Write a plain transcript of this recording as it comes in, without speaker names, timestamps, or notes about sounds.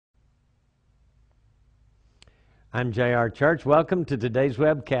I'm J.R. Church. Welcome to today's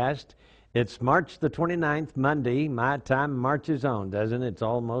webcast. It's March the 29th, Monday. My time marches on, doesn't it? It's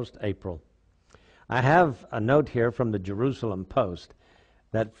almost April. I have a note here from the Jerusalem Post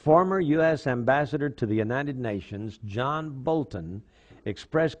that former U.S. Ambassador to the United Nations, John Bolton,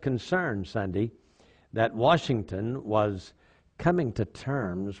 expressed concern Sunday that Washington was coming to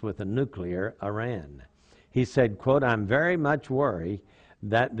terms with a nuclear Iran. He said, quote, "I'm very much worried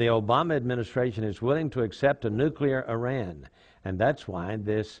that the Obama administration is willing to accept a nuclear Iran, and that's why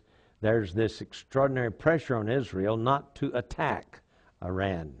there's this extraordinary pressure on Israel not to attack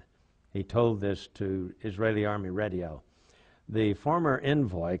Iran." He told this to Israeli Army radio. The former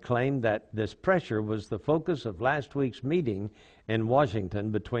envoy claimed that this pressure was the focus of last week's meeting in Washington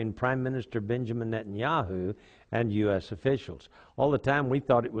between Prime Minister Benjamin Netanyahu and U.S. officials. All the time we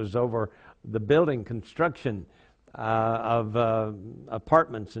thought it was over the building construction of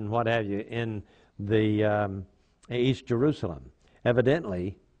apartments and what have you in the East Jerusalem.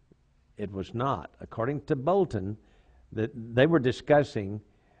 Evidently, it was not. According to Bolton, that they were discussing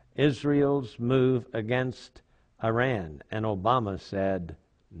Israel's move against Iran, and Obama said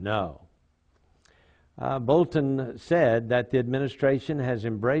no. Bolton said that the administration has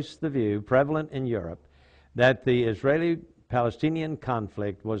embraced the view prevalent in Europe that the Israeli-Palestinian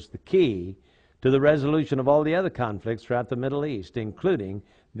conflict was the key to the resolution of all the other conflicts throughout the Middle East, including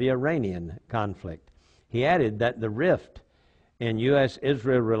the Iranian conflict. He added that the rift in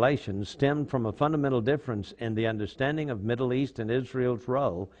U.S.-Israel relations stemmed from a fundamental difference in the understanding of Middle East and Israel's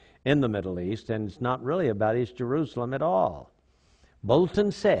role in the Middle East, and it's not really about East Jerusalem at all.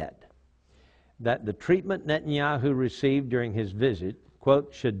 Bolton said that the treatment Netanyahu received during his visit,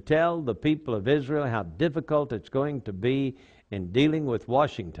 quote, "should tell the people of Israel how difficult it's going to be in dealing with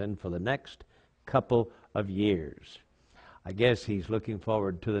Washington for the next couple of years." I guess he's looking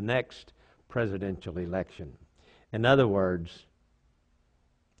forward to the next presidential election. In other words,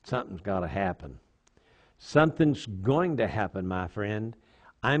 something's got to happen. Something's going to happen, my friend.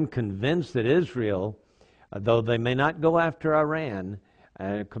 I'm convinced that Israel, though they may not go after Iran,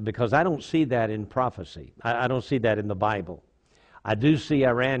 because I don't see that in prophecy. I don't see that in the Bible. I do see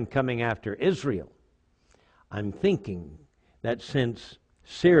Iran coming after Israel. I'm thinking that since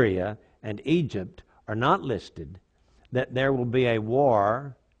Syria and Egypt are not listed, that there will be a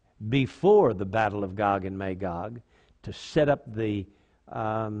war before the Battle of Gog and Magog to set up the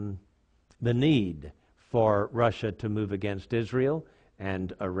need for Russia to move against Israel,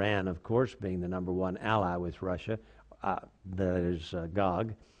 and Iran, of course, being the number one ally with Russia, that is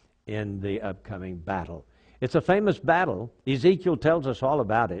Gog, in the upcoming battle. It's a famous battle. Ezekiel tells us all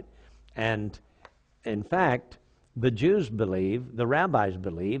about it, and in fact, the Jews believe, the rabbis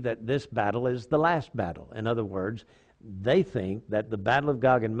believe, that this battle is the last battle. In other words, they think that the Battle of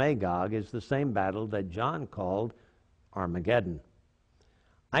Gog and Magog is the same battle that John called Armageddon.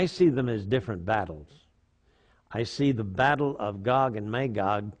 I see them as different battles. I see the Battle of Gog and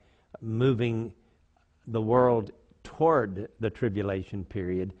Magog moving the world toward the tribulation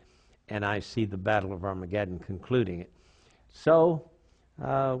period, and I see the Battle of Armageddon concluding it. So,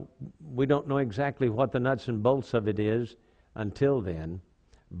 we don't know exactly what the nuts and bolts of it is until then,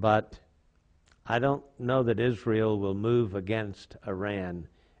 but I don't know that Israel will move against Iran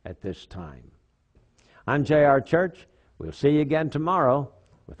at this time. I'm J.R. Church. We'll see you again tomorrow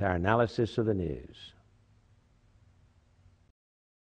with our analysis of the news.